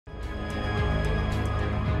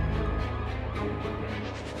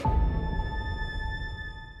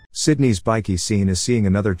Sydney's bikie scene is seeing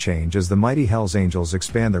another change as the mighty Hells Angels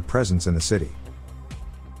expand their presence in the city.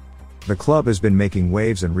 The club has been making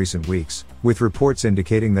waves in recent weeks, with reports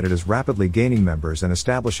indicating that it is rapidly gaining members and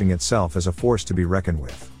establishing itself as a force to be reckoned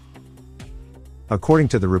with. According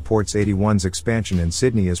to the reports, 81's expansion in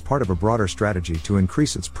Sydney is part of a broader strategy to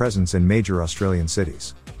increase its presence in major Australian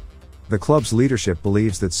cities. The club's leadership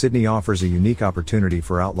believes that Sydney offers a unique opportunity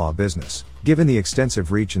for outlaw business, given the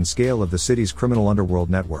extensive reach and scale of the city's criminal underworld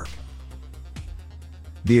network.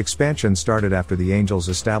 The expansion started after the Angels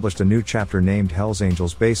established a new chapter named Hells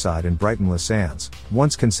Angels Bayside in Brighton-Le-Sands,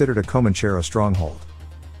 once considered a Comanchero stronghold.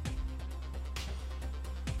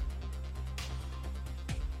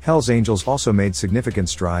 Hells Angels also made significant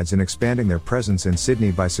strides in expanding their presence in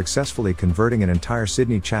Sydney by successfully converting an entire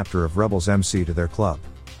Sydney chapter of Rebels MC to their club.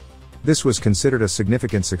 This was considered a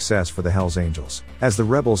significant success for the Hells Angels, as the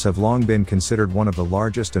Rebels have long been considered one of the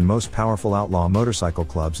largest and most powerful outlaw motorcycle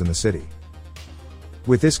clubs in the city.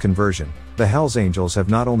 With this conversion, the Hells Angels have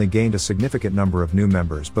not only gained a significant number of new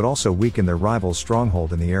members but also weakened their rival's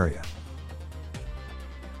stronghold in the area.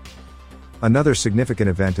 Another significant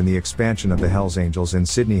event in the expansion of the Hells Angels in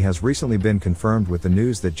Sydney has recently been confirmed with the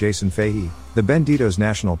news that Jason Fahey, the Bandidos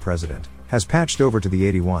national president, has patched over to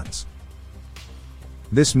the 81s.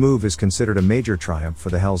 This move is considered a major triumph for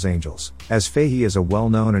the Hells Angels, as Fahey is a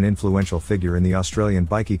well-known and influential figure in the Australian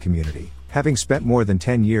bikie community, having spent more than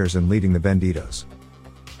 10 years in leading the Bandidos.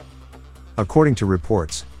 According to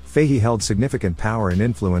reports, Fahey held significant power and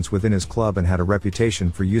influence within his club and had a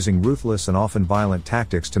reputation for using ruthless and often violent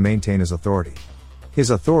tactics to maintain his authority. His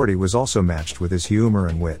authority was also matched with his humor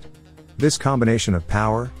and wit. This combination of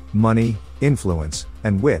power, money, influence,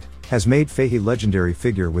 and wit has made Fahey a legendary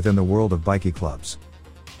figure within the world of bikie clubs.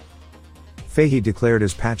 Fahey declared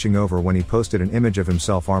his patching over when he posted an image of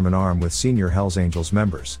himself arm-in-arm with senior Hells Angels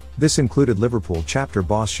members. This included Liverpool chapter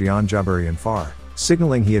boss Shian Jabari and Far,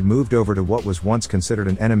 signaling he had moved over to what was once considered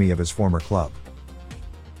an enemy of his former club.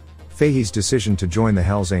 Fahey's decision to join the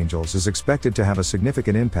Hells Angels is expected to have a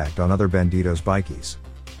significant impact on other Bandidos bikies.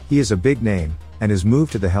 He is a big name, and his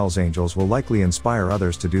move to the Hells Angels will likely inspire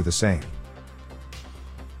others to do the same.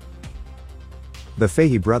 The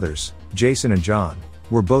Fahey brothers, Jason and John,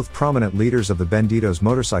 were both prominent leaders of the Bandidos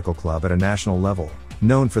motorcycle club at a national level,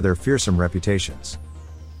 known for their fearsome reputations.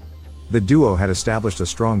 The duo had established a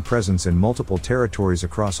strong presence in multiple territories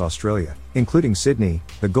across Australia, including Sydney,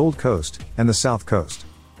 the Gold Coast, and the South Coast.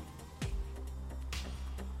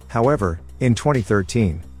 However, in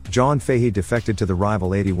 2013, John Fahey defected to the rival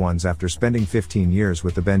 81s after spending 15 years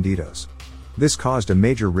with the Bandidos. This caused a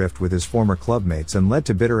major rift with his former clubmates and led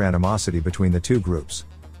to bitter animosity between the two groups.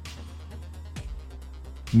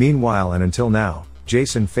 Meanwhile and until now,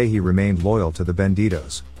 Jason Fahey remained loyal to the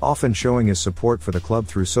Bandidos, often showing his support for the club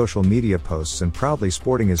through social media posts and proudly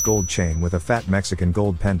sporting his gold chain with a fat Mexican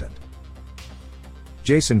gold pendant.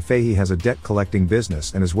 Jason Fahey has a debt-collecting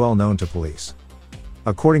business and is well known to police.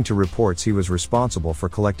 According to reports, he was responsible for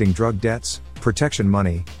collecting drug debts, protection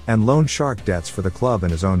money, and loan shark debts for the club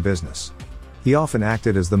and his own business. He often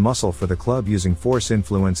acted as the muscle for the club, using force,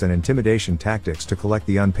 influence, and intimidation tactics to collect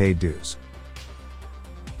the unpaid dues.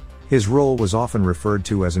 His role was often referred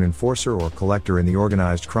to as an enforcer or collector in the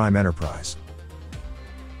organized crime enterprise.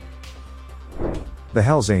 The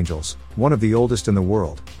Hells Angels, one of the oldest in the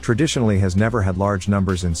world, traditionally has never had large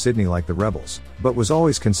numbers in Sydney like the Rebels, but was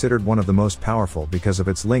always considered one of the most powerful because of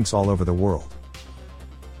its links all over the world.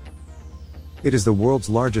 It is the world's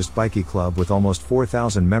largest bikie club with almost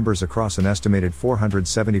 4,000 members across an estimated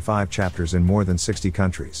 475 chapters in more than 60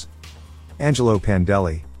 countries. Angelo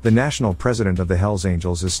Pandelli, the national president of the Hells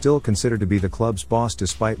Angels, is still considered to be the club's boss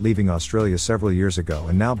despite leaving Australia several years ago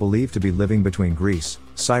and now believed to be living between Greece,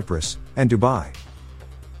 Cyprus, and Dubai.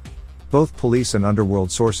 Both police and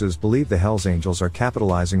underworld sources believe the Hells Angels are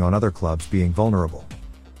capitalizing on other clubs being vulnerable.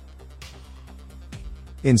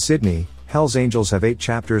 In Sydney, Hells Angels have 8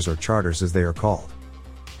 chapters, or charters as they are called.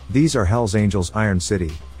 These are Hells Angels Iron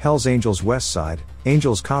City, Hells Angels West Side,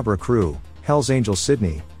 Angels Cobra Crew, Hells Angels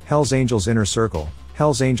Sydney, Hells Angels Inner Circle,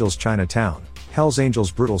 Hells Angels Chinatown, Hells Angels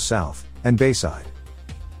Brutal South, and Bayside.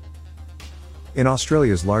 In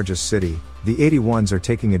Australia's largest city, the 81s are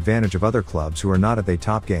taking advantage of other clubs who are not at their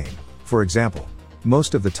top game. For example,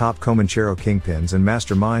 most of the top Comanchero kingpins and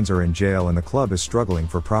masterminds are in jail and the club is struggling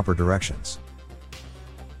for proper directions.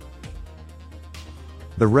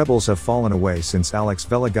 The Rebels have fallen away since Alex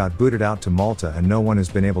Vela got booted out to Malta and no one has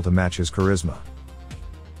been able to match his charisma.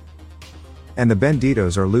 And the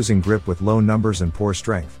Bandidos are losing grip with low numbers and poor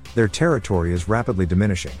strength. Their territory is rapidly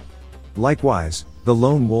diminishing. Likewise, the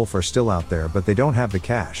Lone Wolf are still out there but they don't have the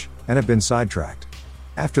cash, and have been sidetracked.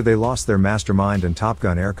 after they lost their mastermind and Top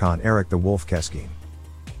Gun aircon Eric the Wolf Keskine.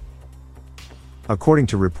 According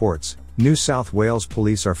to reports, New South Wales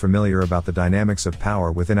police are familiar about the dynamics of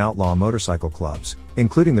power within outlaw motorcycle clubs,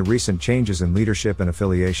 including the recent changes in leadership and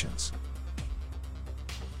affiliations.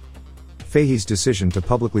 Fahey's decision to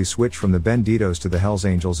publicly switch from the Bandidos to the Hells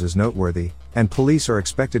Angels is noteworthy, and police are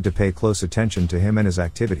expected to pay close attention to him and his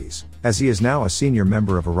activities, as he is now a senior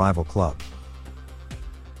member of a rival club.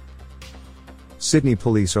 Sydney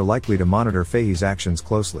police are likely to monitor Fahey's actions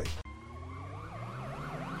closely.